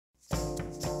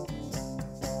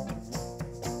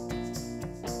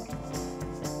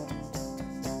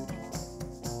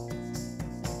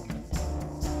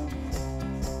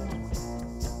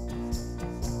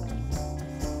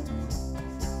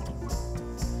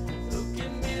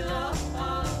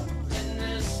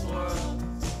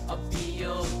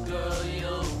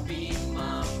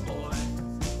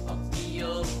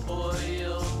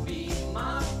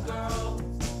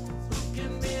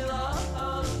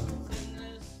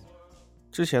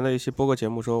之前的一期播客节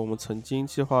目中，我们曾经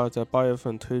计划在8月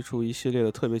份推出一系列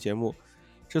的特别节目。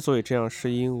之所以这样，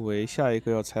是因为下一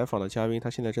个要采访的嘉宾，他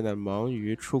现在正在忙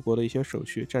于出国的一些手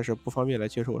续，暂时不方便来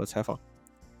接受我的采访。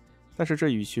但是这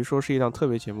与其说是一档特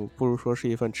别节目，不如说是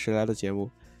一份迟来的节目，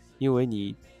因为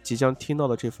你即将听到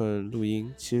的这份录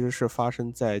音，其实是发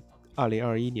生在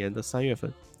2021年的3月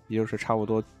份，也就是差不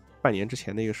多半年之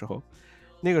前的一个时候。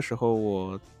那个时候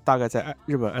我大概在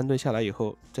日本安顿下来以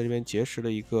后，在这边结识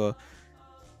了一个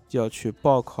要去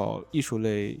报考艺术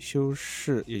类修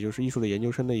士，也就是艺术类研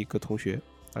究生的一个同学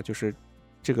啊，就是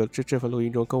这份录音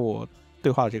中跟我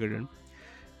对话的这个人。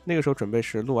那个时候准备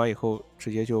是录完以后直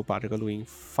接就把这个录音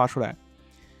发出来，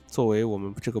作为我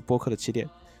们这个播客的起点。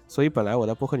所以本来我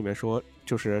在播客里面说，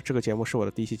就是这个节目是我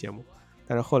的第一期节目，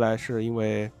但是后来是因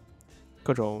为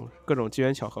各种机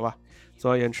缘巧合吧，总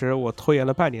而言之，我拖延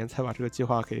了半年才把这个计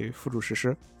划给付诸实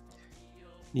施。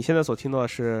你现在所听到的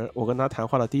是我跟他谈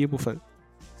话的第一部分。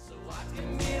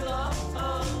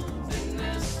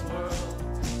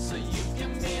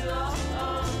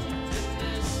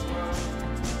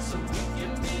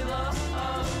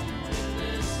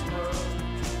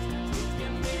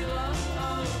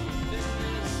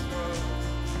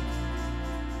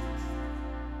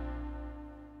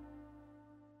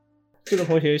这个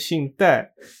同学姓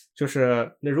戴，就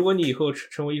是那如果你以后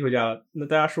成为艺术家，那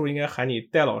大家是不是应该喊你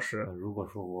戴老师？如果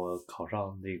说我考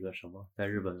上那个什么，在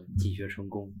日本进学成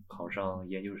功，考上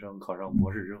研究生，考上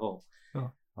博士之后，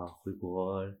回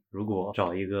国如果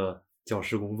找一个教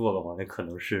师工作的话，那可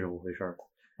能是这么回事儿。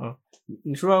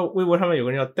你说微博上面有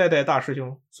个人叫戴大师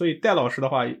兄，所以戴老师的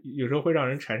话，有时候会让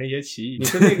人产生一些歧义。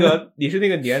你是那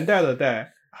个年代的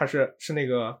戴，还是那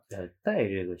个戴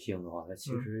这个姓的话，它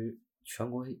其实全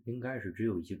国应该是只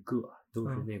有一个，都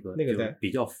是那个戴，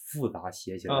比较复杂，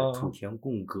写起来土田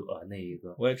共葛那一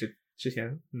个。我也之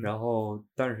前。然后，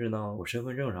但是呢，我身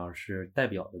份证上是代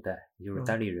表的代，也就是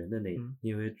单立人的那个。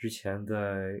因为之前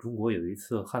在中国有一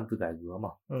次汉字改革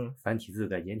嘛，繁体字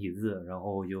改简体字，然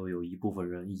后就有一部分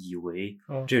人以为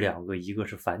这两个一个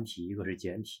是繁体，一个是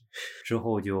简体，之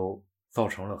后就造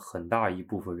成了很大一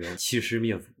部分人欺师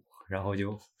灭祖。然后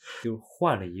就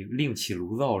换了另起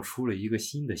炉灶，出了一个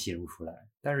新的姓出来，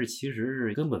但是其实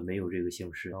是根本没有这个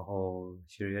姓氏，然后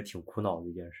其实也挺苦恼的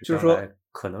一件事。就是说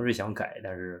可能是想改，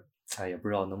但是也不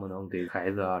知道能不能给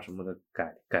孩子啊什么的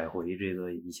改回这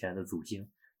个以前的祖姓。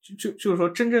就是说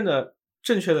真正的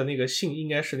正确的那个姓应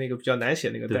该是那个比较难写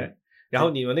那个代，然后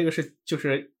你们那个是就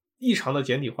是异常的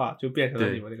简体化，就变成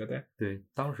了你们那个代。对，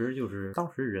当时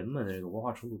人们的这个文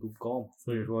化程度都不高嘛，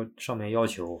所以说上面要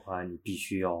求你必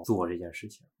须要做这件事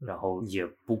情，然后也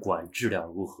不管质量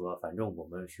如何，反正我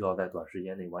们需要在短时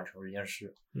间内完成这件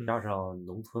事。加上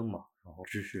农村嘛，然后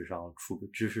知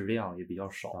识量也比较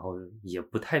少，然后也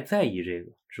不太在意这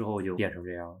个，之后就变成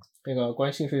这样了。那个关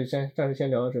于姓氏暂时先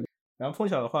聊到这里。然后碰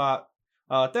巧的话，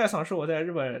戴桑是我在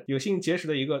日本有幸结识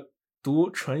的一个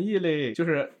读纯艺类，就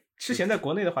是之前在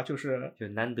国内的话就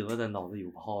难得的脑子有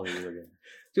泡的一个人。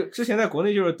就之前在国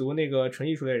内就是读那个纯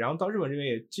艺术类，然后到日本这边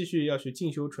也继续要去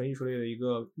进修纯艺术类的一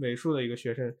个美术的一个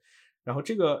学生。然后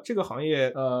这个行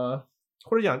业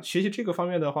或者讲学习这个方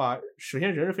面的话，首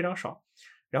先人是非常少，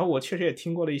然后我确实也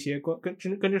听过了一些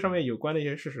跟这上面有关的一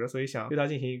些事实，所以想对他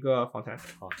进行一个访谈。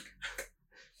好，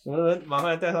我们麻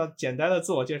烦带他简单的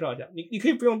自我介绍一下，你可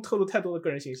以不用透露太多的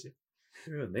个人信息。其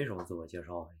实没什么自我介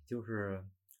绍，就是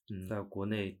在国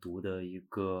内读的一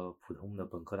个普通的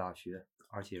本科大学，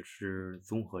而且是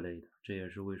综合类的，这也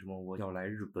是为什么我要来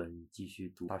日本继续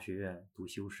读大学院读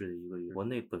修士的一个原因。国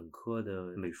内本科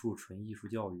的美术纯艺术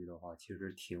教育的话，其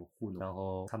实挺糊弄，然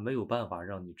后它没有办法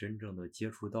让你真正的接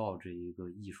触到这一个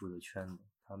艺术的圈子。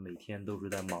他每天都是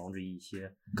在忙着一些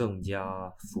更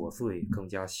加琐碎、更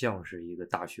加像是一个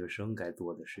大学生该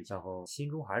做的事情，然后心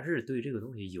中还是对这个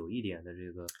东西有一点的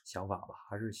这个想法吧，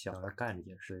还是想来干这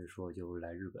件事，所以说就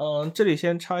来日本。这里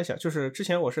先插一下，就是之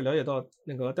前我是了解到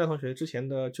那个戴同学之前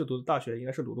的就读的大学应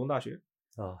该是鲁东大学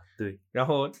对。然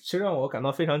后其实让我感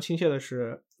到非常亲切的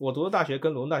是，我读的大学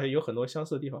跟鲁东大学有很多相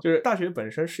似的地方，就是大学本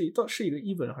身是一个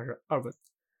一本还是二本？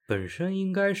本身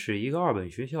应该是一个二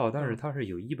本学校，但是它是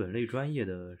有一本类专业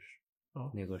的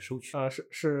那个收取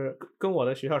是跟我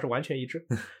的学校是完全一致。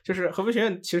就是合肥学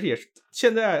院其实也是，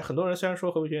现在很多人虽然说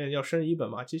合肥学院要升一本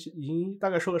嘛，其实已经大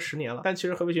概收了10年了，但其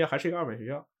实合肥学院还是一个二本学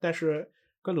校。但是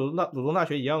跟鲁东大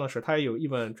学一样的是，它也有一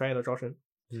本专业的招生。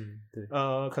对。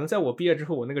可能在我毕业之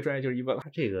后，我那个专业就是一本了。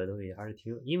这个东西还是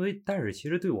挺，但是其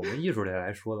实对我们艺术类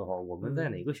来说的话，我们在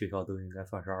哪个学校都应该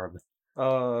算是二本。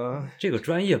这个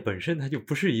专业本身它就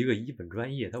不是一个一本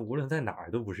专业，它无论在哪儿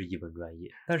都不是一本专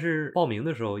业。但是报名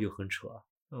的时候又很扯，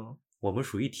我们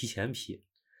属于提前批，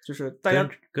就是大家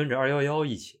跟着211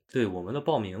一起。对，我们的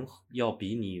报名要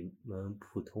比你们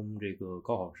普通这个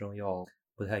高考生要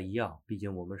不太一样，毕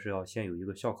竟我们是要先有一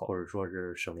个校考或者说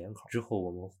是省联考，之后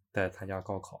我们再参加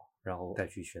高考，然后再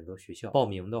去选择学校。报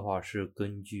名的话是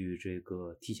根据这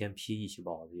个提前批一起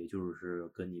报的，也就是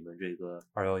跟你们这个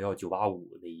211、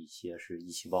985那一些是一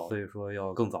起报的，所以说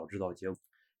要更早知道结果。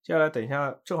接下来等一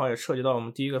下正好也涉及到我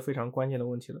们第一个非常关键的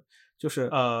问题了，就是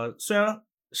虽然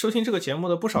收听这个节目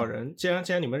的不少人，既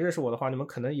然你们认识我的话，你们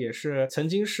可能也是曾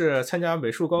经是参加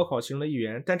美术高考其中的一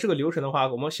员，但这个流程的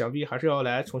话，我们想必还是要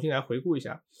重新来回顾一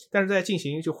下。但是在进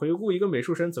行就回顾一个美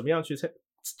术生怎么样去参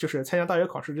加大学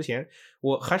考试之前，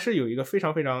我还是有一个非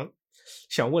常非常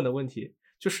想问的问题，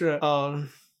就是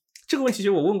这个问题其实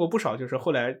我问过不少，就是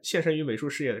后来献身于美术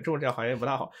事业的，这样好像也不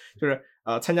大好，就是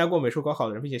参加过美术高考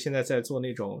的人，并且现在在做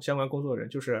那种相关工作的人，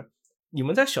就是你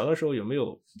们在小的时候有没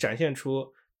有展现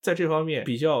出在这方面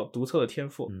比较独特的天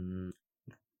赋？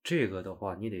这个的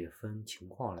话你得分情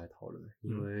况来讨论，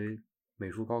因为美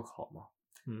术高考嘛，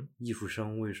艺术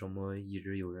生为什么一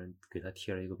直有人给他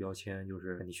贴了一个标签，就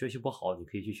是你学习不好你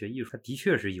可以去学艺术，他的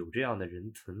确是有这样的人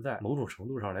存在，某种程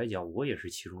度上来讲我也是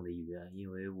其中的一员，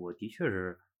因为我的确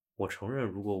是我承认，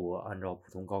如果我按照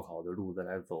普通高考的路子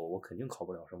来走，我肯定考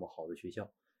不了什么好的学校，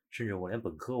甚至我连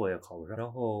本科我也考不上。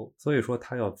然后所以说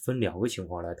他要分2个情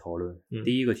况来讨论。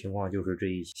第一个情况就是这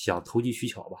一想投机取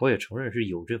巧吧，我也承认是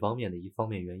有这方面的一方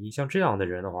面原因。像这样的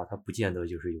人的话，他不见得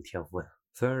就是有天赋的。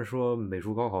虽然说美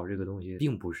术高考这个东西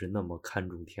并不是那么看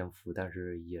重天赋，但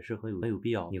是也是很有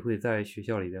必要。你会在学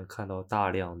校里边看到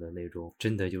大量的那种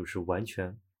真的就是完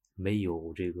全没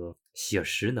有这个写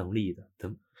实能力的，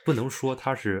不能说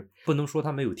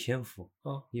他没有天赋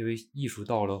因为艺术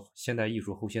到了现代艺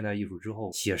术、后现代艺术之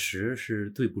后，写实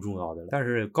是最不重要的了。但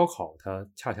是高考它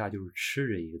恰恰就是吃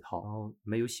这一套，然后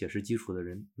没有写实基础的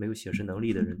人、没有写实能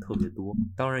力的人特别多。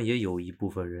当然也有一部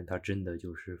分人他真的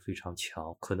就是非常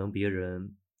强，可能别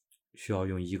人需要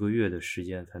用1个月的时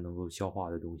间才能够消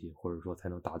化的东西，或者说才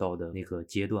能达到的那个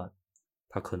阶段，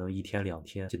他可能1天2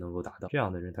天就能够达到。这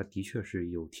样的人他的确是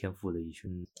有天赋的一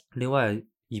群。另外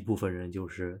一部分人就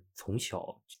是从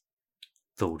小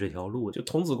走这条路的，就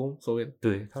童子功所谓的。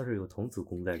对，他是有童子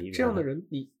功在里面。这样的人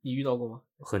你遇到过吗？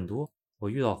很多，我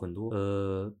遇到很多。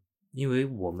因为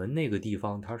我们那个地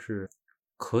方它是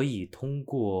可以通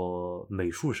过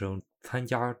美术生参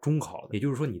加中考的，也就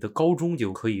是说你的高中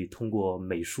就可以通过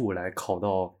美术来考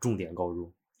到重点高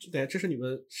中。对，这是你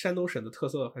们山东省的特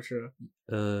色还是？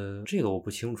这个我不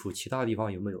清楚其他地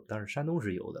方有没有，但是山东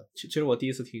是有的。其实我第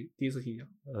一次听讲。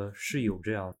是有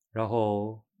这样。然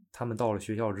后他们到了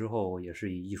学校之后，也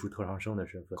是以艺术特长生的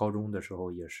身份，高中的时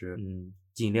候也是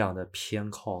尽量的偏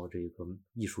靠这个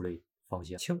艺术类方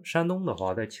向。山东的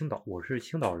话，在青岛，我是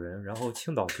青岛人，然后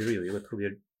青岛其实有一个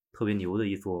特别牛的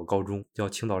一所高中，叫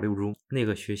青岛六中。那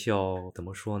个学校怎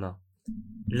么说呢？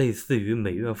类似于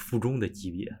美院附中的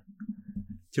级别。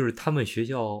就是他们学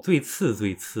校最次，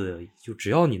就只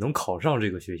要你能考上这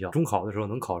个学校，中考的时候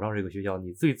能考上这个学校，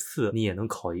你最次你也能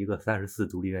考一个34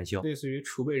独立院校，类似于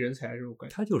储备人才这种感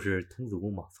觉。他就是童子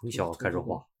功嘛，从小开始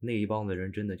画。那一帮的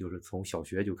人真的就是从小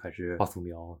学就开始画素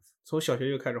描，从小学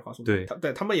就开始画素描。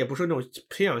对，他们也不是那种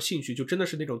培养兴趣，就真的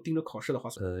是那种盯着考试的画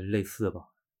素描。类似吧。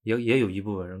也有一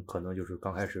部分人可能就是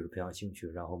刚开始培养兴趣，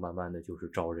然后慢慢的就是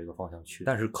照着这个方向去，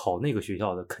但是考那个学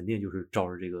校的肯定就是照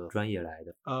着这个专业来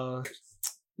的。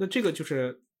那这个就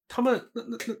是他们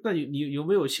那你有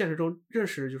没有现实中认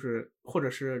识，就是或者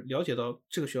是了解到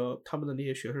这个学校他们的那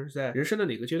些学生是在人生的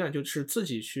哪个阶段，就是自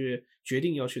己去决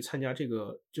定要去参加这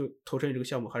个，就投身于这个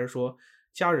项目，还是说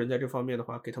家人在这方面的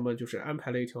话给他们就是安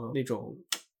排了一条那种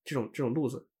这种路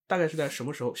子？大概是在什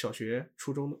么时候？小学、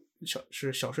初中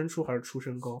是小升初还是初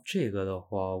升高？这个的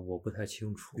话我不太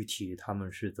清楚具体他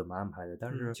们是怎么安排的，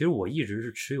但是其实我一直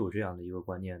是持有这样的一个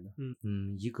观念的。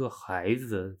一个孩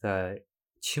子在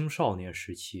青少年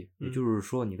时期，也就是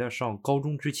说你在上高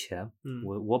中之前，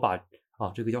我把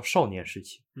这个叫少年时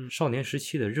期。少年时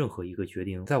期的任何一个决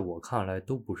定，在我看来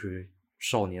都不是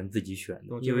少年自己选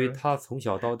的，因为他从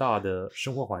小到大的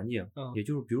生活环境，也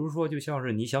就是比如说就像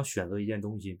是你想选择一件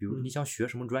东西，比如你想学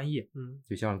什么专业，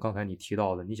就像刚才你提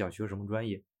到的，你想学什么专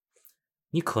业，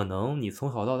你可能你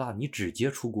从小到大你只接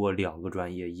触过2个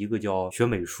专业，一个叫学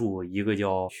美术，一个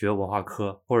叫学文化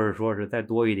科，或者说是再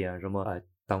多一点什么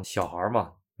当小孩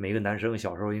嘛，每个男生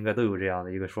小时候应该都有这样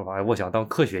的一个说法，我想当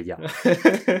科学家。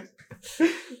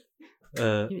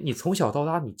你从小到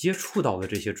大你接触到的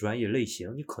这些专业类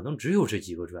型，你可能只有这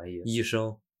几个专业：医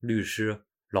生、律师、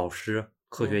老师、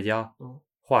科学家、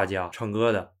画家、唱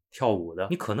歌的、跳舞的，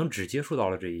你可能只接触到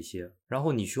了这一些，然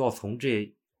后你需要从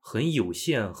这很有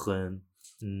限、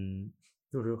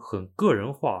就是很个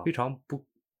人化、非常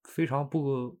非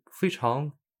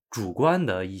常主观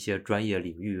的一些专业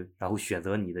领域，然后选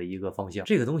择你的一个方向，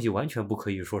这个东西完全不可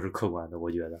以说是客观的。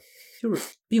我觉得，就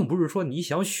是并不是说你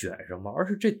想选什么，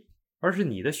而是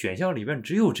你的选项里面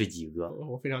只有这几个。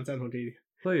我非常赞同这一点。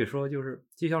所以说，就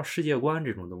像世界观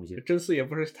这种东西，真嗣也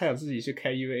不是他想自己去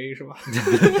开 EVA 是吧？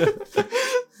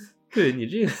对你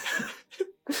这个。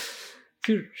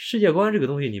就是世界观这个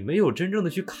东西，你没有真正的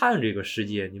去看这个世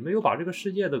界，你没有把这个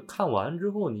世界的看完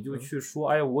之后，你就去说，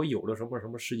哎呀，我有了什么什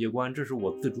么世界观，这是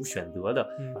我自主选择的。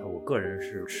我个人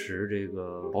是持这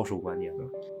个保守观点的。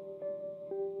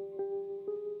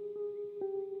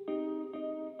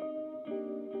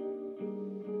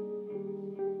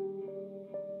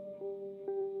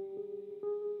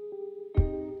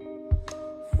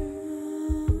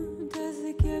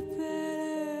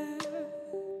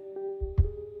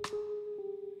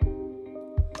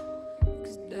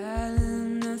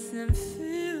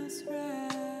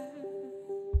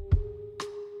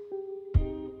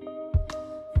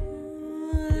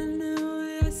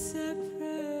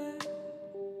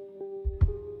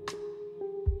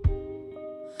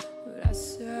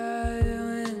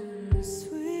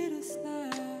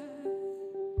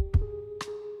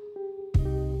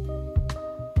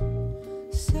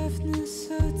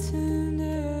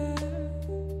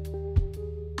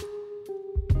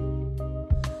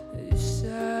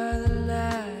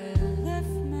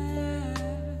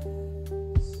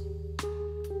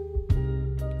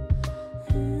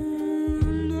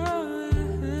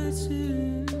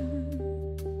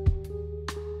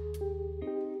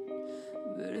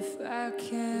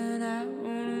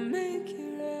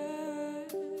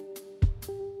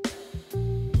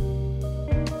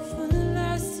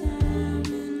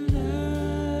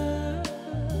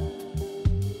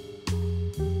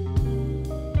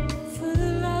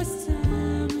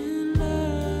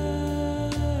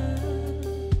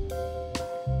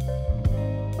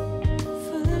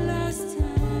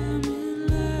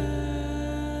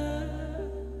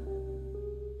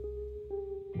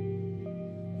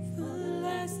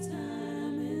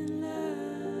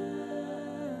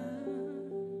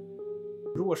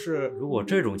如果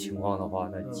这种情况的话，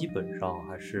那基本上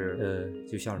还是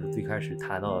就像是最开始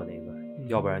谈到的那个，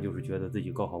要不然就是觉得自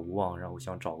己高考无望，然后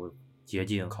想找个捷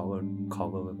径考个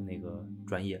那个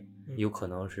专业，有可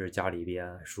能是家里边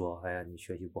说，哎呀，你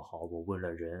学习不好，我问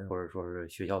了人，或者说是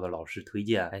学校的老师推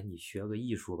荐，哎，你学个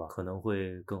艺术吧，可能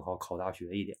会更好考大学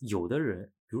一点。有的人，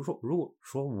比如说，如果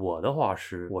说我的话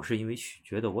我是因为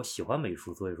觉得我喜欢美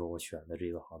术，所以说我选的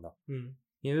这个行当。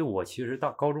因为我其实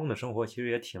高中的生活其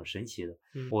实也挺神奇的。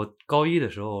我高一的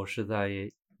时候是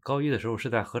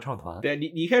在合唱团。对，你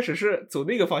一开始是走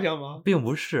那个方向吗？并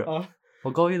不是啊，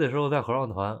我高一的时候在合唱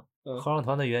团。合唱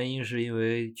团的原因是因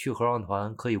为去合唱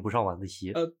团可以不上晚自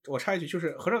习。我插一句，就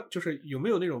是合唱就是有没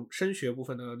有那种升学部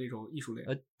分的那种艺术类？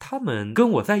他们跟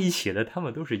我在一起的，他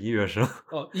们都是音乐生。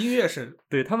哦，音乐生。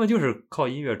对，他们就是靠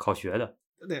音乐考学的。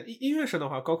对，音乐生的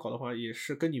话，高考的话也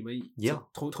是跟你们一样，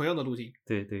同样的路径。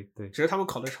对对对，只是他们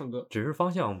考的唱歌，只是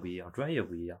方向不一样，专业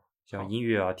不一样。像音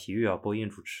乐啊、体育啊、播音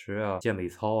主持啊、健美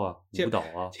操啊、舞蹈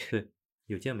啊，对，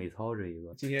有健美操这一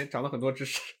个。今天长了很多知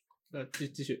识。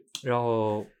继续。然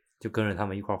后就跟着他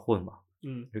们一块混嘛。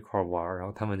一块玩，然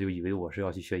后他们就以为我是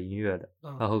要去学音乐的。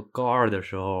然后高二的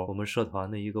时候，我们社团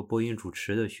的一个播音主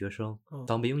持的学生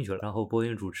当兵去了，然后播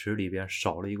音主持里边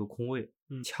少了一个空位。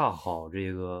恰好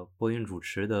这个播音主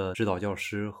持的指导教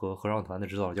师和合唱团的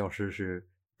指导教师是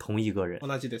同一个人。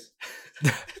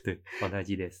对，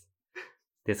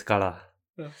ですから。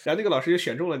然后那个老师就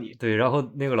选中了你。对，然后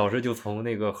那个老师就从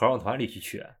那个合唱团里去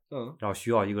选。然后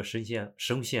需要一个声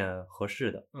线合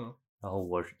适的。然后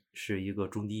我是一个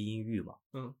中低音域嘛。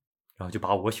然后就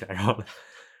把我选上了。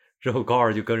之后高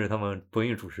二就跟着他们播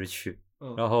音主持去。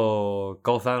然后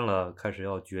高三了开始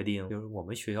要决定，就是我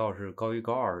们学校是高一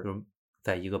高二就是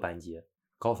在一个班级，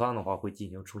高三的话会进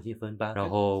行重新分班。然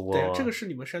后对，这个是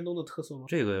你们山东的特色吗？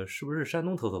这个是不是山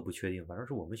东特色不确定，反正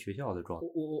是我们学校的状态。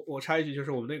我插一句，就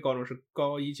是我们那个高中是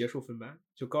高一结束分班，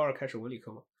就高二开始文理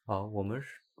科嘛。啊，我们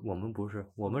不是，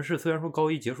我们是虽然说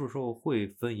高一结束之后会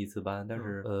分一次班，但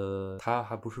是他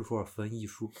还不是说分艺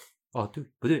术。哦，对，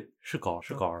不对，是高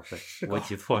二分，我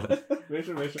记错了。没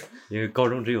事，因为高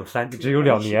中只有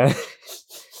2年，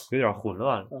有点混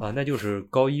乱了啊。那就是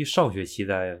高一上学期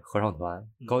在合唱团，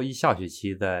高一下学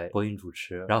期在播音主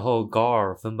持，然后高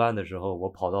二分班的时候，我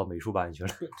跑到美术班去了。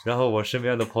然后我身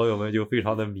边的朋友们就非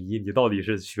常的迷，你到底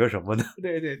是学什么的？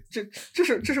对，这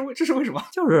是为什么？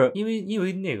就是因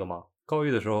为那个嘛。高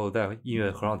一的时候在音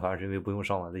乐合唱团是因为不用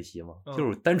上晚自习嘛，就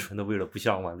是单纯的为了不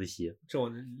上晚自习。这我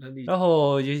能理解。然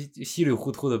后就稀里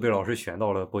糊涂的被老师选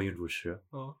到了播音主持。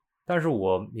但是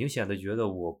我明显的觉得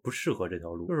我不适合这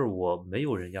条路，就是我没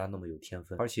有人家那么有天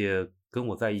分，而且跟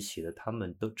我在一起的他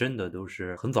们都真的都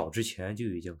是很早之前就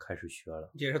已经开始学了，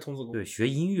也是童子功。对，学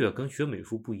音乐跟学美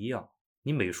术不一样。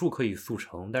你美术可以速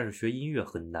成，但是学音乐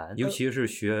很难，尤其是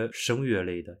学声乐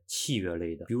类的、器乐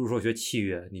类的。比如说学器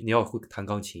乐，你要会弹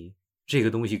钢琴，这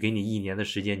个东西给你1年的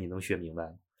时间，你能学明白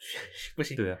吗？不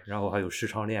行。对，然后还有视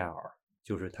唱练耳，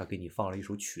就是他给你放了一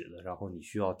首曲子，然后你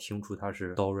需要听出它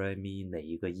是哆来咪哪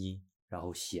一个音，然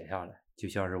后写下来，就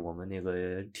像是我们那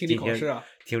个听力考试啊，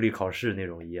听力考试那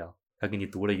种一样。他给你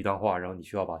读了一段话，然后你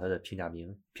需要把他的片假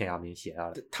名写下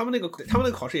来。他们那个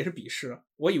考试也是笔试，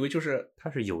我以为就是他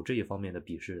是有这一方面的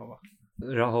笔试的。好吧。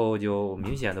然后就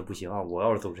明显的不行啊！我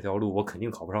要是走这条路，我肯定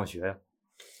考不上学呀。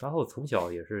然后从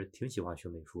小也是挺喜欢学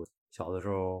美术的，小的时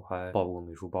候还报过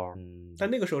美术班。但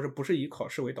那个时候是不是以考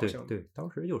试为导向的？对，当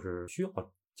时就是需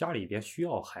要家里边需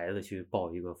要孩子去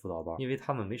报一个辅导班，因为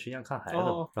他们没时间看孩子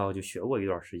嘛。然后就学过一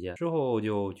段时间，之后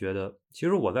就觉得，其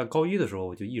实我在高一的时候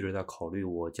我就一直在考虑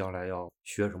我将来要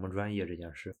学什么专业这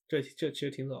件事。这其实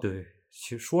挺早。对，其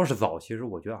实说是早，其实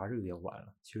我觉得还是有点晚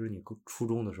了。其实你初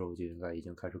中的时候就应该已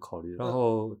经开始考虑了。然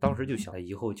后当时就想，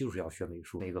以后就是要学美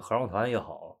术，那个合唱团也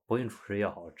好，播音主持也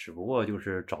好，只不过就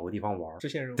是找个地方玩，支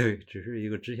线任务。对，只是一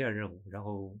个支线任务。然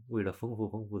后为了丰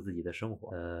富自己的生活，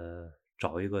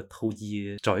找一个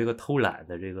偷懒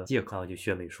的这个借口，就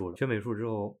学美术了。学美术之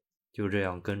后，就这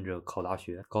样跟着考大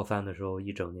学。高3的时候，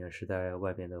一整年是在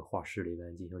外边的画室里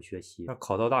面进行学习。那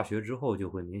考到大学之后，就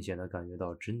会明显的感觉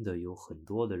到，真的有很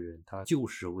多的人，他就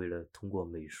是为了通过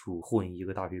美术混一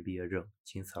个大学毕业证，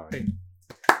仅此而已。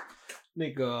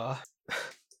那个，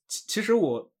其实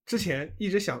我之前一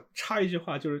直想插一句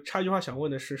话想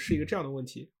问的是一个这样的问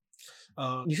题。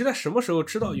你是在什么时候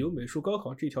知道有美术高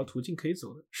考这条途径可以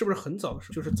走的？是不是很早的时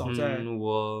候？就是早在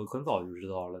我很早就知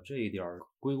道了。这一点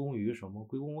归功于什么？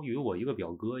归功于我一个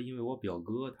表哥，因为我表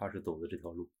哥他是走的这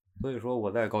条路，所以说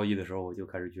我在高一的时候我就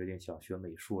开始决定想学美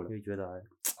术了，因为觉得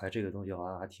这个东西好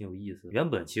像还挺有意思。原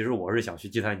本其实我是想学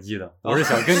计算机的，我是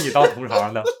想跟你当同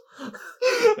行的。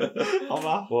好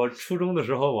吧。我初中的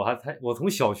时候我从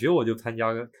小学我就参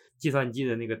加计算机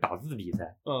的那个打字比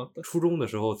赛。初中的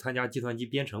时候参加计算机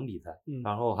编程比赛，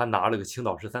然后还拿了个青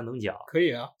岛市3等奖。可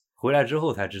以啊。回来之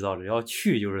后才知道只要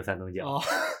去就是3等奖。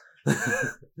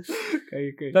可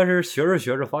以。但是学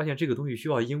着发现这个东西需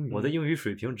要英语，我的英语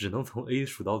水平只能从 A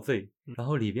数到 Z，然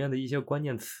后里边的一些关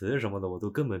键词什么的我都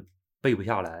根本背不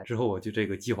下来。之后我就这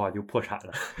个计划就破产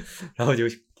了，然后就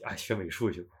学美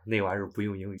术去，那玩意儿不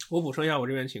用英语。我补充一下我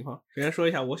这边情况，首先说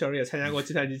一下，我小时候也参加过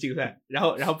计算机竞赛，然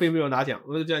后并没有拿奖，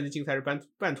我的计算机竞赛是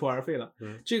半途而废了。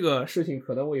这个事情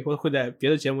可能我以后会在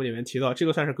别的节目里面提到，这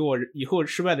个算是给我以后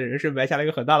失败的人生埋下了一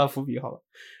个很大的伏笔。好了，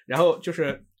然后就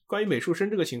是关于美术生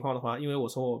这个情况的话，因为我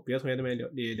从我别的同学那边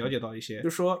也了解到一些，就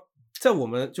是说在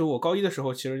我高一的时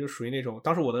候，其实就属于那种，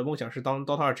当时我的梦想是当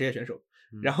DOTA 2职业选手，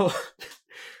然后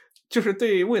就是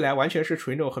对未来完全是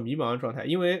处于那种很迷茫的状态，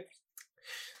因为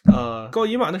高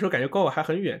一嘛，那时候感觉高考还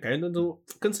很远，感觉那都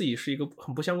跟自己是一个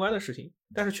很不相关的事情。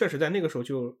但是确实在那个时候，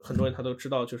就很多人他都知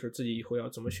道，就是自己以后要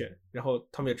怎么选，然后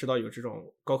他们也知道有这种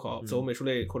高考走美术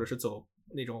类或者是走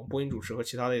那种播音主持和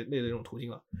其他类的这种途径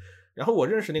了。然后我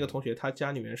认识那个同学，他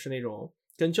家里面是那种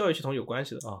跟教育系统有关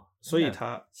系的所以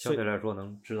他相对来说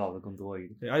能知道的更多一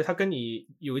点。对，而且他跟你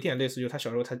有一点类似，就是他小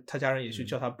时候他家人也去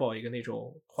叫他报一个那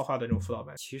种画画的那种辅导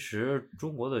班。其实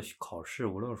中国的考试，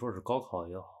无论说是高考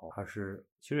也好，还是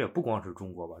其实也不光是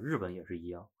中国吧，日本也是一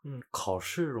样。考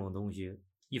试这种东西，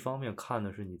一方面看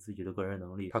的是你自己的个人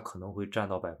能力，它可能会占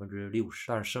到60%，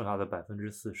但是剩下的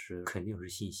40%肯定是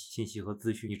信息和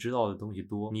资讯。你知道的东西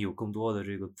多，你有更多的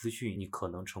这个资讯，你可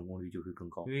能成功率就会更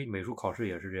高。因为美术考试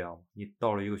也是这样，你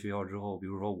到了一个学校之后，比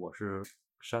如说我是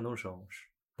山东省，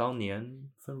当年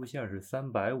分数线是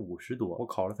350多，我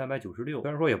考了396，虽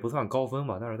然说也不算高分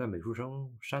吧，但是在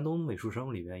山东美术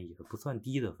生里面也不算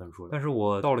低的分数了。但是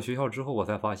我到了学校之后，我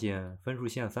才发现分数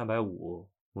线350。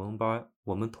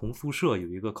我们同宿舍有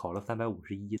一个考了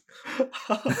351，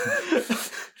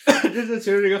这其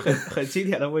实是一个很经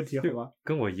典的问题，好吧？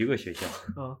跟我一个学校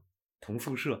同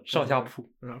宿舍上下铺，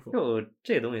就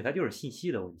这东西它就是信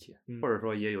息的问题，或者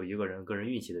说也有一个人个人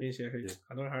运气的问题，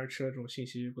很多人还是吃了这种信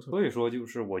息不错。所以说就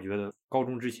是我觉得高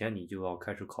中之前你就要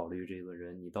开始考虑这个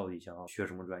人你到底想要学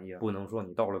什么专业，不能说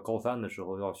你到了高3的时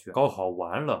候要选，高考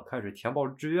完了开始填报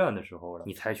志愿的时候了，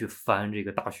你才去翻这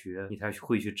个大学，你才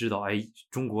会去知道，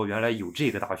中国原来有这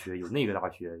个大学有那个大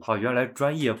学原来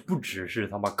专业不只是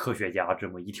他妈科学家这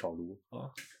么一条路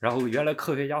然后原来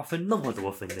科学家分那么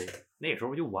多分类，那时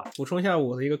候就晚。补充一下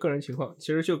我的一个个人情况，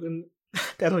其实就跟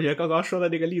戴同学刚刚说的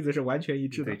那个例子是完全一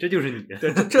致的。对，这就是你。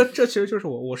对，这其实就是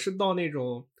我是到那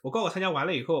种我高考参加完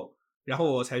了以后，然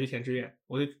后我才去填志愿，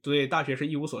我对大学是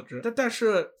一无所知。但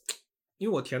是因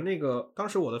为我填那个，当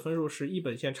时我的分数是一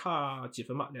本线差几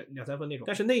分嘛，两三分那种。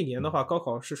但是那一年的话，高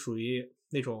考是属于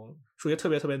那种数学特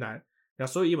别特别难，然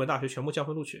后所有一本大学全部降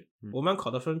分录取。我们班考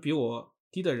的分比我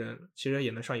低的人，其实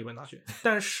也能上一本大学。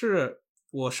但是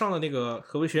我上了那个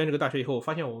河北学院这个大学以后，我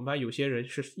发现我们班有些人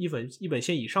是一本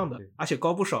线以上的，而且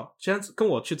高不少，竟然跟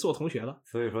我去做同学了。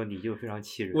所以说你就非常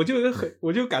气人，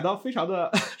我就感到非常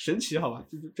的神奇，好吧，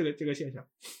就是这个现象。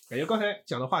感觉刚才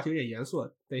讲的话题有点严肃，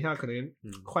等一下可能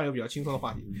换一个比较轻松的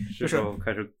话题，就是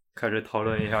开始讨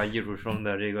论一下艺术生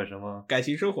的这个什么感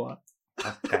情生活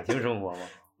感情生活吗？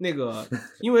那个，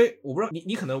因为我不知道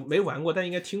你可能没玩过，但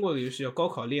应该听过一个游戏叫《高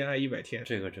考恋爱100天》。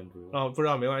这个真不知道。不知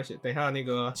道没关系，等一下那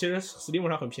个，其实 Steam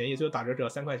上很便宜，就打折只要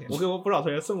3块钱。我给我不少同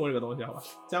学送过这个东西，好吧？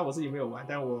虽然我自己没有玩，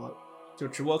但是我就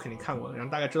直播肯定看过的，然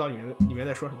后大概知道里面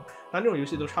在说什么。当然这种游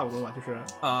戏都差不多吧，就是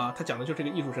他讲的就是这个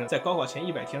艺术生在高考前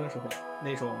100天的时候，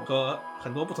那种和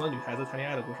很多不同的女孩子谈恋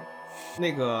爱的故事。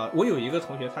那个我有一个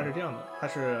同学，他是这样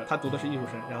的，他读的是艺术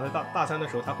生，然后在大3的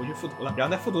时候他回去复读了，然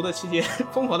后在复读的期间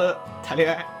疯狂的谈恋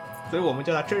爱，所以我们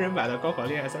叫他真人版的高考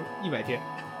恋爱100天。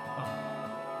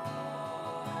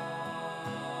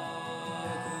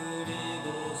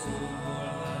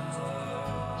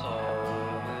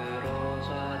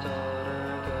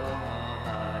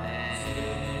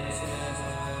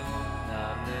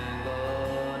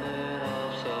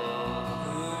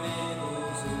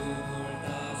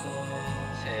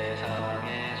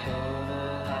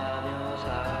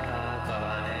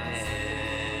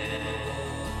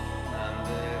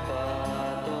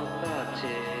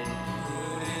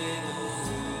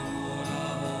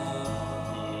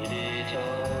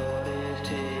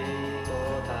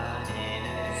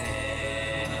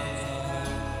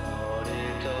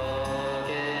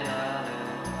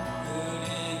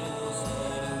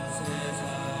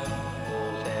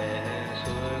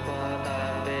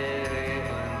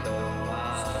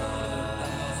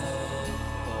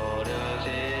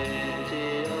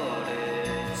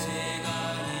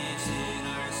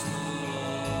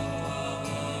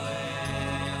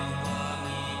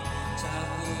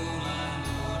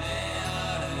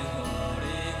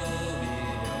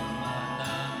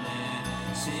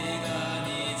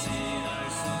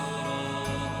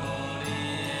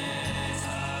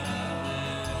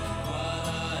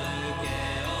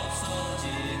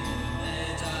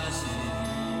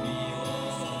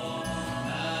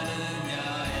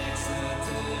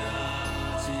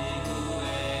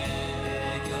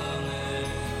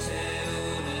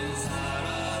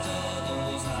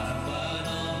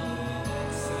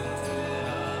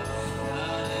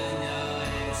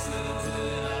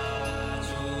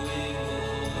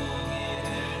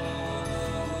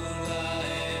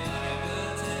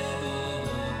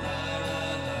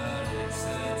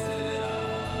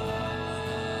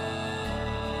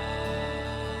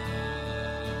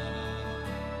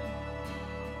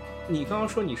你刚刚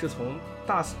说你是从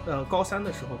高3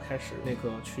的时候开始那个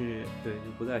去，对，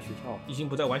就不在学校，已经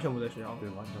完全不在学校了，对，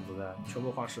完全不在，全部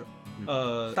画室，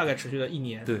大概持续了1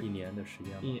年，对，1年的时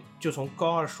间，就从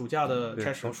高2暑假的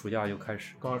开始，从暑假就开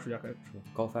始，高2暑假开始，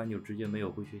高3就直接没有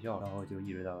回学校，然后就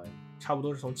一直在外面，差不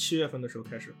多是从7月份的时候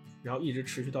开始，然后一直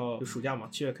持续到就暑假嘛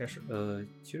，7月开始，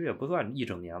其实也不算一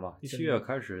整年吧，7月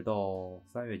开始到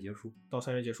3月结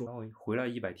束，然后回来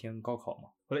100天高考嘛。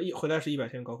回来是100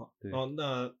天高考，对，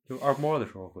那就二模的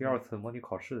时候回来，第2次模拟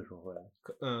考试的时候回来。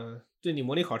对你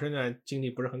模拟考试那段经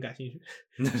历不是很感兴趣，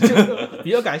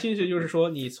比较感兴趣就是说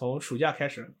你从暑假开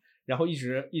始，然后一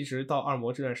直到2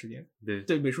模这段时间，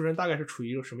对美术生大概是处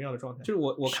于一个什么样的状态？就是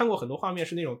我看过很多画面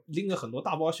是那种拎了很多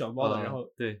大包小包的，然后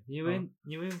对，因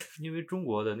为中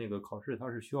国的那个考试它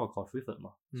是需要考水粉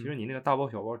嘛，其实你那个大包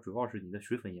小包主要是你的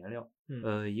水粉颜料，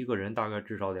一个人大概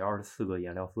至少得24个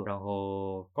颜料色，然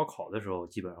后高考的时候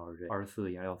基本上是这24个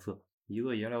颜料色，一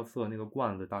个颜料色那个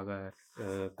罐子大概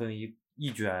跟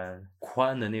一卷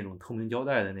宽的那种透明胶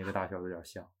带的那个大小有点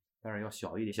像，但是要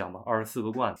小一点，想吧，24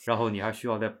个罐子，然后你还需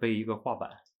要再背一个画板，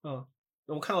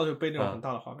我看到就背那种很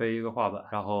大的画板，背一个画板，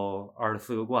然后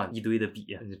24个罐子，一堆的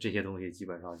笔，这些东西基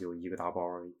本上就一个大包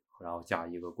而已，然后加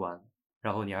一个罐子，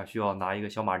然后你还需要拿一个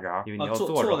小马扎，因为你要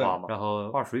坐着画嘛，然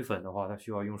后画水粉的话，它需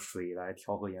要用水来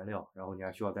调和颜料，然后你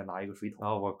还需要再拿一个水桶，然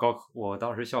后我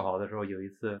当时校考的时候有一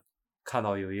次看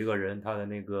到有一个人他的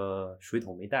那个水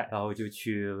桶没带，然后就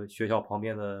去学校旁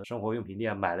边的生活用品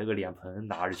店买了个脸盆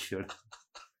拿着去了。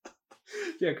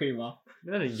这也可以吗？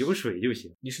那有水就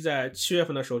行。你是在7月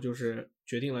份的时候就是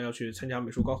决定了要去参加美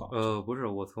术高考？不是，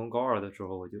我从高2的时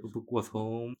候我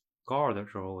从高2的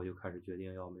时候我就开始决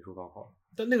定要美术高考了。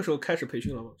但那个时候开始培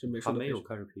训了吗？就美术的没有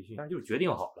开始培训，但是就是决定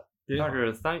好了。但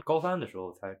是高三的时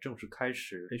候才正式开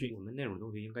始培训。我们那种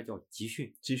东西应该叫集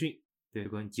训。集训。对，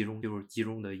跟就是集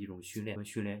中的一种训练，跟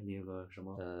训练那个什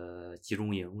么集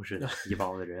中营似的，一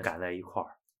帮子人赶在一块儿，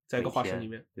在一个画室里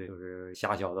面，对，就是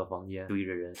狭小的房间堆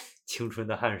着人，青春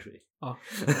的汗水啊，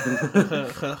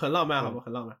很浪漫，好吧，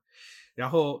很浪漫。然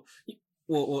后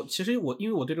其实因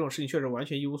为我对这种事情确实完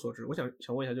全一无所知，我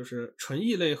想问一下，就是纯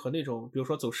艺类和那种比如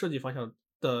说走设计方向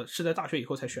的，是在大学以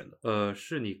后才选的？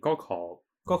是你高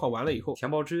考完了以后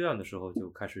填报志愿的时候就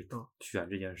开始选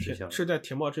这件事情，是在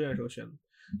填报志愿的时候选的。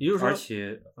也就是说，而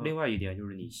且另外一点就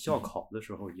是你校考的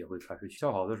时候也会开始，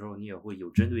校考的时候你也会有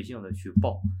针对性的去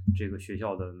报这个学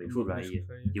校的美术专业、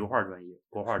油画专业、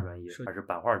国画专业，还是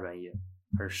版画专业，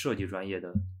还是设计专业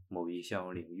的某一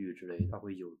项领域之类的，它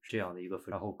会有这样的一个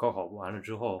分。然后高考完了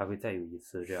之后，还会再有一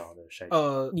次这样的筛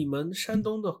选。你们山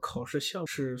东的考试项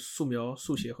是素描、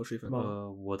速写和水粉吗？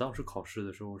我当时考试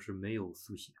的时候是没有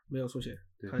速写，没有速写。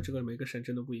看这个每个省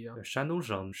真的不一样。山东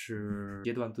省是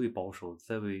阶段最保守、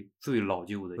最老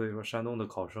旧的，所以说山东的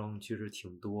考生其实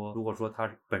挺多。如果说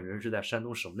他本人是在山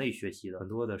东省内学习的，很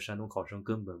多的山东考生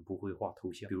根本不会画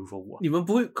头像。比如说我，你们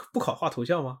不考画头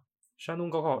像吗？山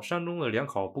东的联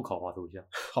考不考画头像，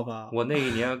好吧？我那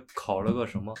一年考了个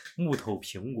什么木头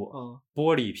苹果、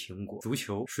玻璃苹果、足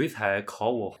球、水彩，考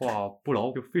我画不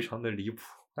牢，就非常的离谱。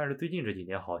但是最近这几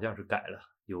年好像是改了，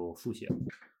有速写。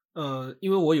因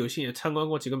为我有幸也参观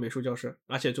过几个美术教室，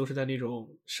而且都是在那种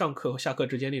上课和下课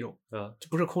之间那种，就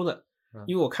不是空的。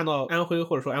因为我看到安徽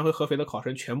或者说安徽合肥的考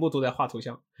生全部都在画头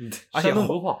像，而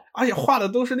且画的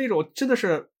都是那种真的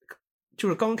是，就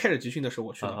是刚开始集训的时候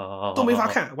我去的，都没法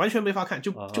看，完全没法看，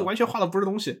就完全画的不是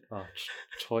东西啊，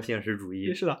超现实主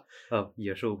义。是的，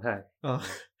野兽派啊。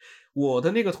我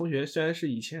的那个同学虽然是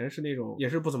以前是那种也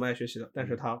是不怎么爱学习的，但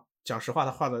是他讲实话，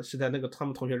他画的是在他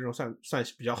们同学之中算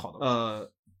比较好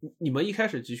的。你们一开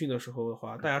始集训的时候的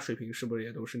话，大家水平是不是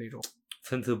也都是那种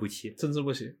参差不齐？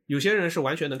有些人是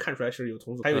完全能看出来是有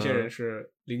童子，还有些人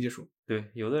是零基础。对，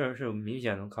有的人是明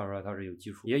显能看出来他是有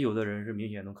基础，也有的人是明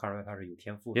显能看出来他是有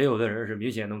天赋，也有的人是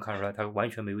明显能看出来他完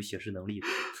全没有写实能力的。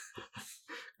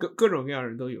各种各样的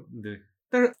人都有。对，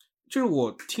但是就是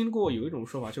我听过有一种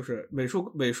说法，就是美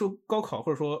术高考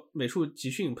或者说美术集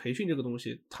训培训这个东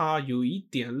西，它有一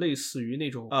点类似于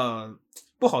那种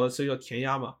不好的词叫填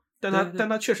鸭嘛。但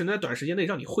它确实能在短时间内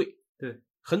让你会，对，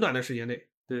很短的时间内，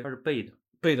对，它是背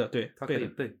的，对，它可以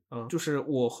背，就是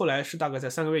我后来是大概在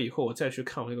3个月以后，我再去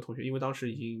看我那个同学，因为当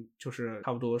时已经就是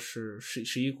差不多是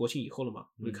11国庆以后了嘛，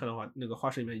我一看的话，那个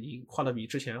画室里面已经画的比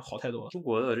之前好太多了。中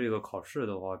国的这个考试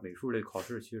的话，美术类考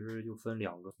试其实就分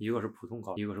2个，一个是普通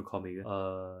考，一个是考美院，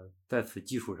在此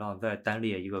基础上再单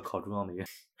列一个考中央美院，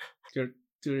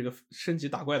就是一个升级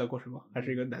打怪的过程吧，还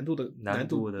是一个难度的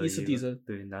依次递增？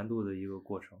对，难度的一个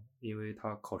过程，因为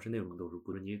它考试内容都是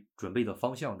不是，你准备的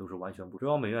方向都是完全不同。中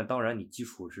央美院当然你基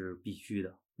础是必须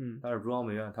的，但是中央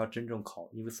美院它真正考，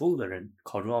因为所有的人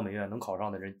考中央美院能考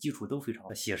上的人基础都非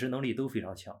常，写实能力都非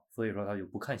常强，所以说他就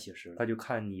不看写实，他就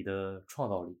看你的创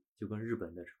造力，就跟日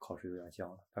本的考试有点像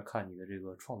了，他看你的这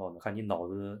个创造力，看你脑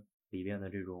子里边的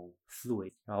这种思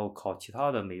维。然后考其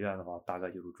他的美院的话，大概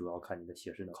就是主要看你的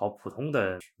写实能力。考普通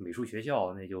的美术学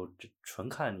校，那就纯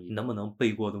看你能不能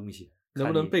背过东西，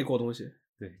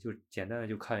对，就简单的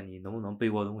就看你能不能背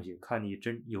过东西，看你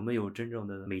有没有真正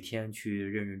的每天去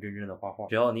认认真真的画画。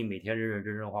只要你每天认认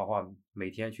真真画画，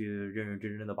每天去认认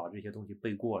真真的把这些东西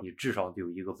背过了，你至少就有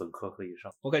一个本科可以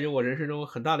上。我感觉我人生中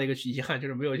很大的一个遗憾就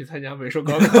是没有去参加美术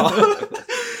高考。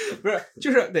不是，就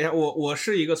是等一下，我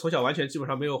是一个从小完全基本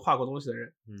上没有画过东西的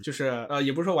人，就是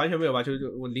也不是说完全没有吧，就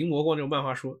我临摹过那种漫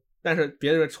画书，但是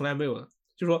别的人从来没有的。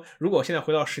就是说，如果我现在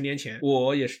回到10年前，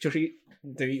我也是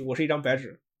等于我是一张白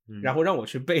纸，然后让我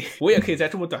去背，我也可以在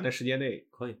这么短的时间内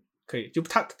可以，就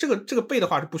他这个背的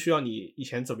话是不需要你以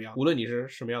前怎么样，无论你是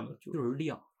什么样的，就是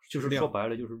量，说白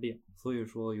了就是量。所以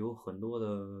说有很多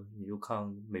的，你就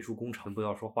看美术工厂，不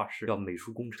要说画室，叫美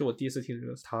术工厂。这我第一次听这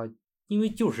个词。因为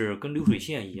就是跟流水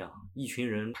线一样，一群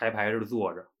人排着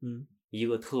坐着，一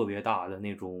个特别大的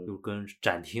那种，就跟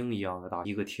展厅一样的大，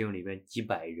一个厅里面几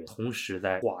百人同时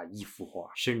在画一幅画，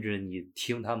甚至你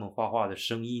听他们画画的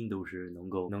声音都是能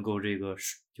够这个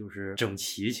就是整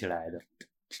齐起来的。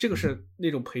这个是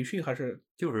那种培训还是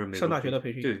就是上大学的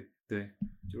培训？对，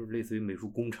就是类似于美术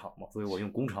工厂嘛，所以我用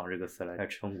工厂这个词来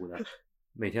称呼的。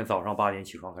每天早上8点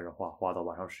起床开始画到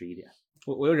晚上11点。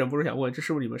我又忍不住想问，这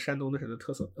是不是你们山东的省的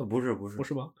特色？不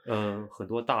是吗？很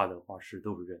多大的画室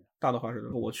都是这样。大的画室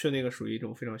我去那个属于一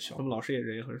种非常小，他们老师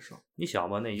人也很少。你想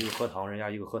吧，那一个课堂，人家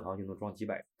一个课堂就能装几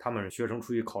百，他们学生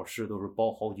出去考试都是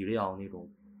包好几辆那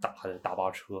种大的大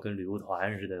巴车，跟旅游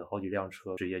团似的，好几辆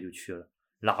车直接就去了。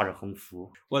拉着横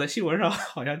幅。我在新闻上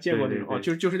好像见过那种，对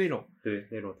对对就是那种，对，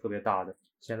那种特别大的，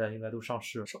现在应该都上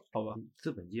市了，好吧，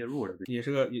资本介入了。也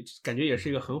感觉也是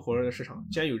一个很火热的市场。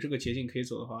既然有这个捷径可以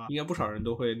走的话，应该不少人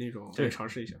都会那种对尝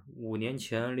试一下。 5年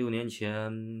前、6年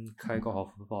前开高考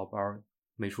辅导班、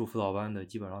美术辅导班的，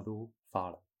基本上都发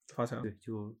了。发财了。对，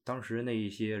就当时那一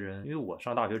些人，因为我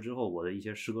上大学之后，我的一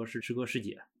些师哥师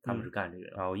姐，他们是干这个，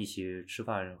然后一起吃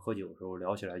饭喝酒的时候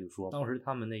聊起来，就说当时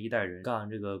他们那一代人干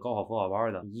这个高考辅导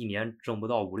班的，一年挣不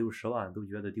到50-60万，都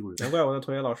觉得丢人。难怪我的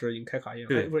同学老师已经开卡宴了，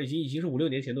对，不是已经是5-6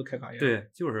年前都开卡宴了。对，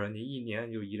就是你一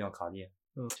年就一辆卡宴。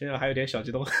现在还有点小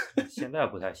激动。现在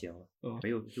不太行了，没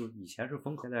有，就以前是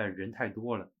疯狂，现在人太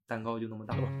多了，蛋糕就那么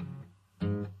大。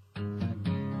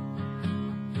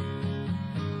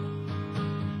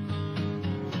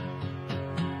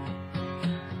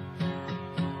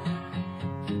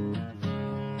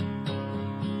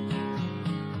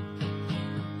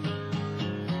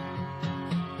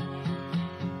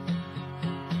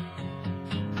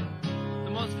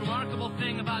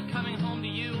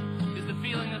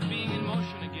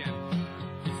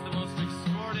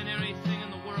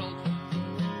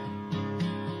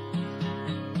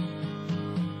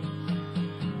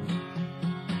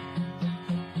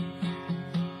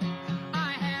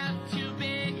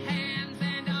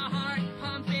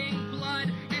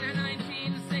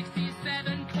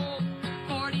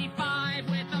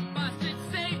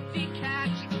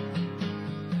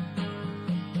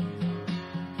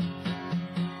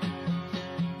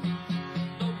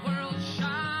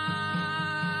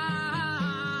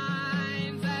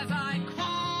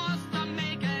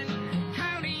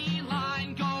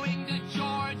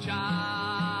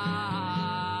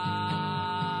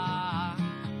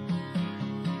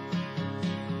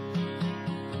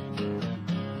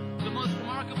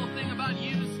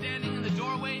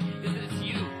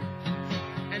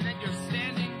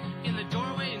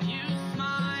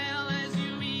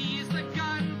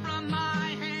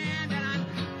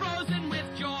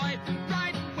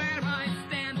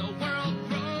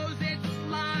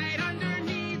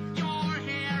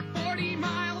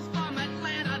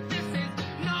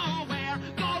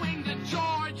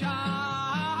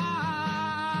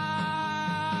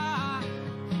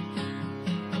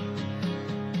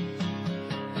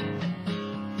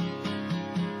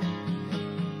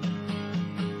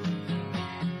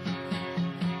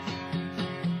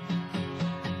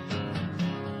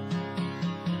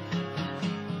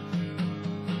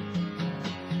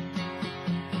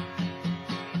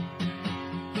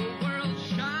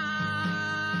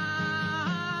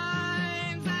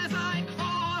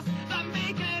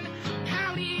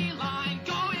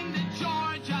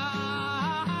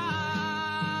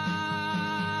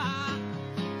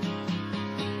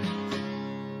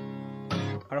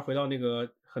还是回到那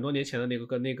个很多年前的那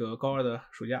个高二的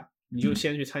暑假，你就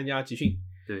先去参加集训，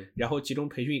对，然后集中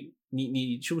培训，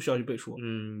你需不需要去背书？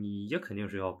你也肯定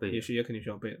是要背的，也肯定需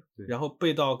要背的。对，然后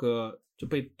背到就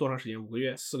背多长时间？5个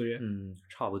月、4个月？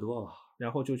差不多吧。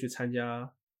然后就去参加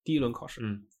第一轮考试，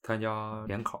参加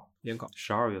联考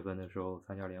，12月份的时候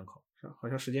参加联考。好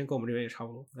像时间跟我们这边也差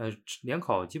不多。联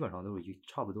考基本上都是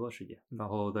差不多时间，然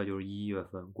后再就是1月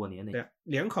份过年那。对，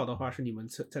联考的话是你们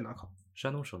在哪考？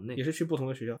山东省内。也是去不同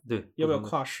的学校？对。要不要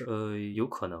跨市？有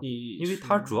可能，因为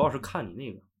它主要是看你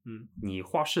那个，你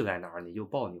画室在哪儿，你就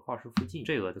报你画室附近，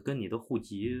这个跟你的户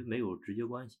籍没有直接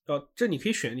关系。这你可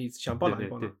以选你想报哪就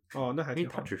报哪。那还挺好。因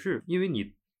为它只是因为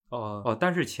你。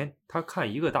但是他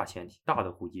看一个大前提，大的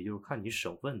户籍就是看你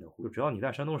省份的户籍，就只要你在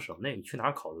山东省内，你去哪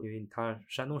儿考的，因为他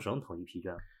山东省统一批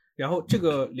卷。然后这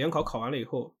个联考考完了以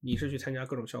后，你是去参加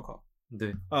各种校考。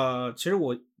对。其实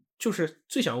我就是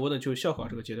最想问的就是校考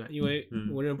这个阶段，因为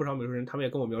我认识不少美术人，他们也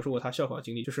跟我描述过他校考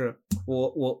经历，就是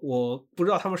我不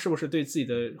知道他们是不是对自己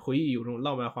的回忆有这种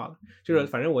浪漫化的，就是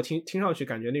反正我听上去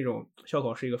感觉那种校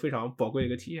考是一个非常宝贵的一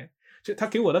个体验。就他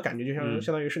给我的感觉就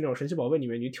相当于是那种神奇宝贝里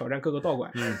面你挑战各个道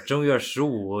馆。正月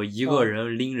15，一个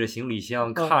人拎着行李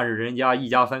箱，看着人家一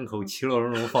家3口其乐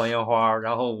融融放烟花，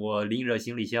然后我拎着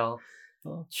行李箱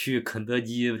去肯德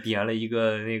基点了一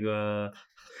个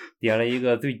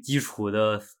最基础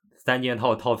的3件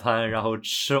套套餐，然后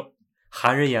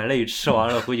含着眼泪吃完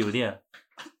了回酒店。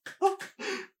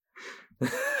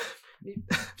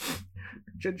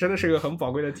这真的是个很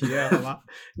宝贵的体验，好吧？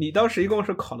你当时一共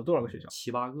是考了多少个学校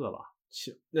？7、8个吧。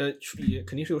也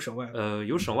肯定是有省外的。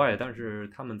有省外，但是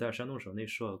他们在山东省内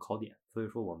设考点，所以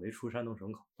说我没出山东省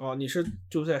考。你是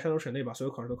就在山东省内把所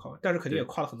有考试都考完，但是肯定也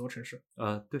跨了很多城市。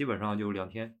对，基本上就2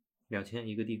天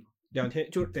一个地方。2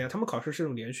天就是等下他们考试是这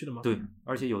种连续的吗？对，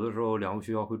而且有的时候2个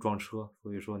学校会撞车，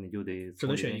所以说你就得只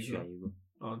能选一个。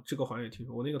这个好像也听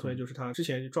说。我那个同学就是他之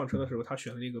前撞车的时候，他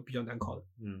选了那个比较难考的，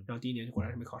然后第一年就果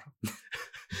然是没考上。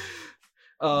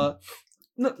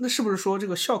那是不是说这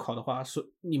个校考的话，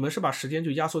你们是把时间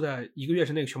就压缩在1个月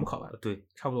之内全部考完？对，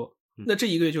差不多。那这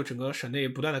1个月就整个省内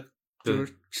不断的就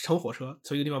是乘火车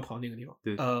从一个地方跑到那个地方。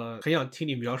对，很想听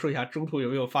你描述一下中途有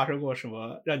没有发生过什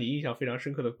么让你印象非常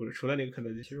深刻的故事，除了那个肯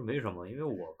德基。其实没什么，因为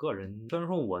我个人虽然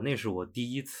说那是我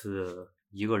第一次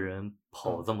一个人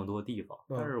跑这么多地方，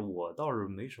但是我倒是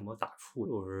没什么打怵，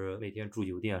就是每天住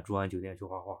酒店，住完酒店去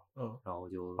画画，然后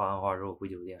就画完画之后回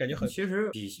酒店，感觉很。其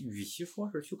实与其说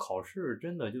是去考试，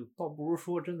真的就倒不如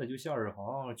说真的就像是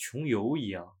好像穷游一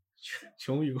样。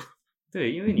穷游。对，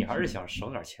因为你还是想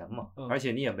省点钱嘛，而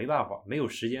且你也没办法，没有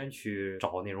时间去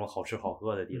找那种好吃好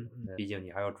喝的地方，毕竟你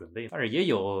还要准备。但是也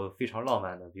有非常浪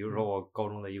漫的，比如说我高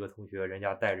中的一个同学，人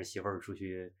家带着媳妇儿出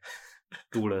去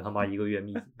住了他妈1个月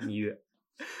蜜月。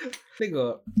那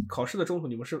个考试的中途，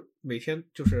你们是每天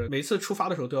就是每次出发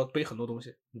的时候都要背很多东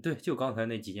西？对，就刚才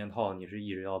那几件套，你是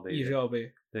一直要背。一直要背。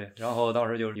对，然后当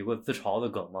时就是有个自嘲的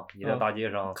梗嘛，你在大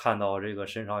街上看到这个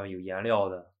身上有颜料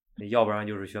的。要不然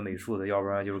就是学美术的，要不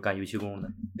然就是干油漆工的。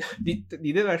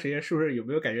你那段时间是不是有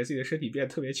没有感觉自己的身体变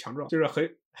得特别强壮，就是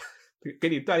给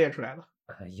你锻炼出来了？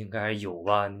应该有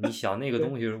吧？你想那个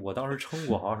东西，我当时称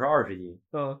过，好像是20斤，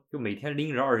就每天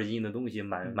拎着20斤的东西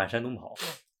满山东跑，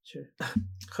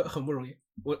很不容易。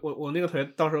我那个同学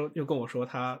当时就跟我说，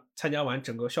他参加完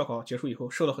整个校考结束以后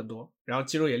瘦了很多，然后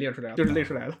肌肉也练出来了，就是累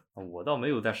出来了。我倒没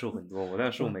有再瘦很多，我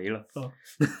再瘦没了。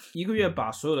1个月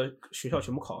把所有的学校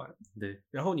全部考完。对。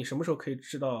然后你什么时候可以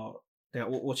知道？对呀，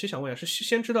我其实想问一下，是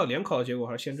先知道联考的结果，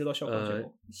还是先知道校考的结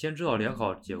果？先知道联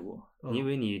考结果，因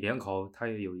为你联考它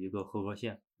也有一个合格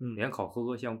线，联考合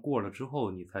格线过了之后，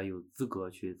你才有资格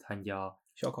去参加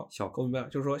校考。我明白，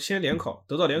就是说先联考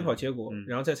得到联考结果，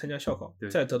然后再参加校考，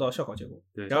再得到校考结果。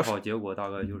对，校考结果大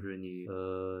概就是你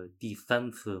第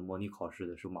3次模拟考试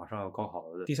的时候，马上要高考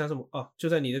了的。第3次就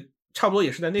在你的差不多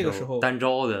也是在那个时候单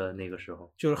招的那个时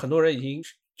候，就是很多人已经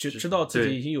知道自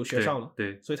己已经有学上了，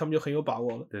对，所以他们就很有把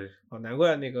握了。对，难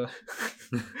怪那个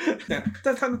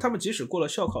但他们即使过了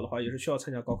校考的话，也是需要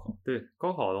参加高考。对，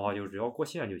高考的话就只要过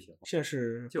线就行。线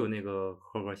是就那个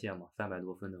合格线嘛，300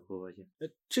多分的合格线。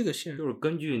这个线就是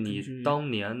根据你当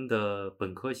年的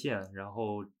本科线，然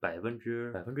后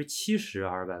70%还是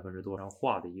%多，然后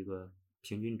画的一个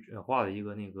平均值，画的一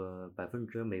个那个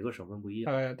%，每个省份不一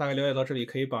样。大概了解到这里，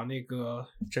可以把那个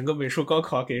整个美术高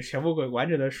考给全部完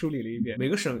整的梳理了一遍。每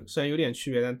个省虽然有点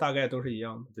区别，但大概都是一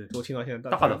样的。对，我听到现在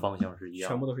大的方向是一样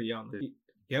的，全部都是一样的。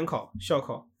联考、校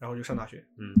考，然后就上大学。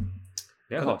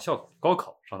联考、校考、高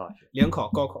考上大学。联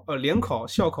考、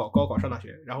校考、高考上大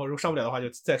学，然后如果上不了的话，就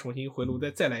再重新回炉，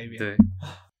再来一遍。对。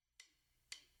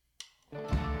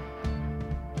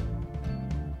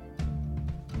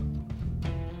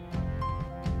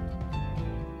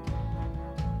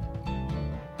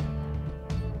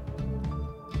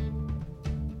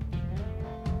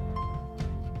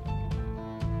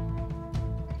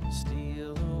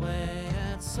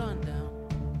Sundown,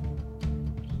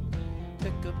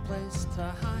 pick a place to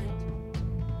hide,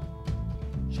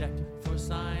 check for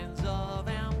signs of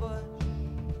ambush,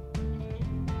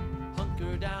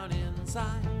 hunker down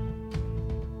inside,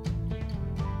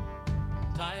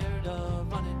 tired of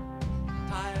running,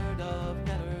 tired of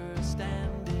never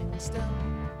standing still,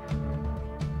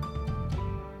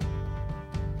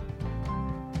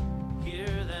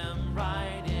 hear them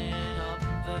riding up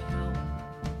the hill.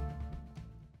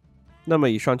 那么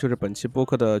以上就是本期播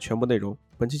客的全部内容。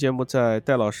本期节目在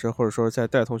戴老师或者说在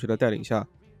戴同学的带领下，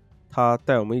他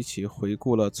带我们一起回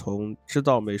顾了从知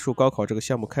道美术高考这个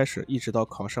项目开始，一直到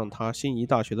考上他心仪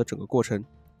大学的整个过程。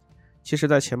其实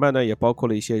在前半段也包括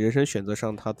了一些人生选择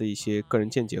上他的一些个人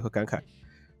见解和感慨。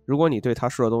如果你对他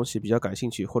说的东西比较感兴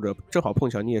趣，或者正好碰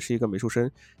巧你也是一个美术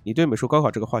生，你对美术高考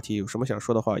这个话题有什么想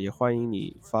说的话，也欢迎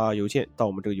你发邮件到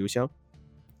我们这个邮箱。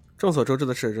众所周知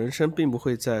的是，人生并不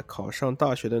会在考上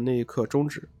大学的那一刻终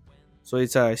止，所以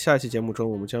在下一期节目中，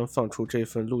我们将放出这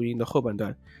份录音的后半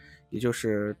段，也就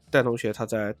是戴同学他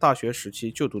在大学时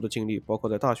期就读的经历，包括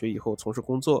在大学以后从事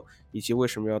工作，以及为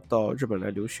什么要到日本来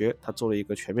留学，他做了一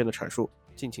个全面的阐述，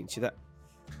敬请期待。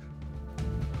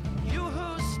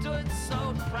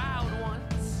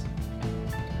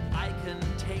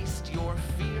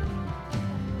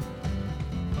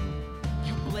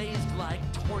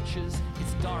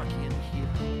It's dark in here.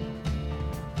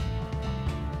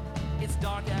 It's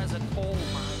dark as a coal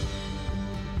mine,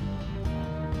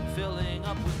 filling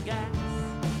up with gas.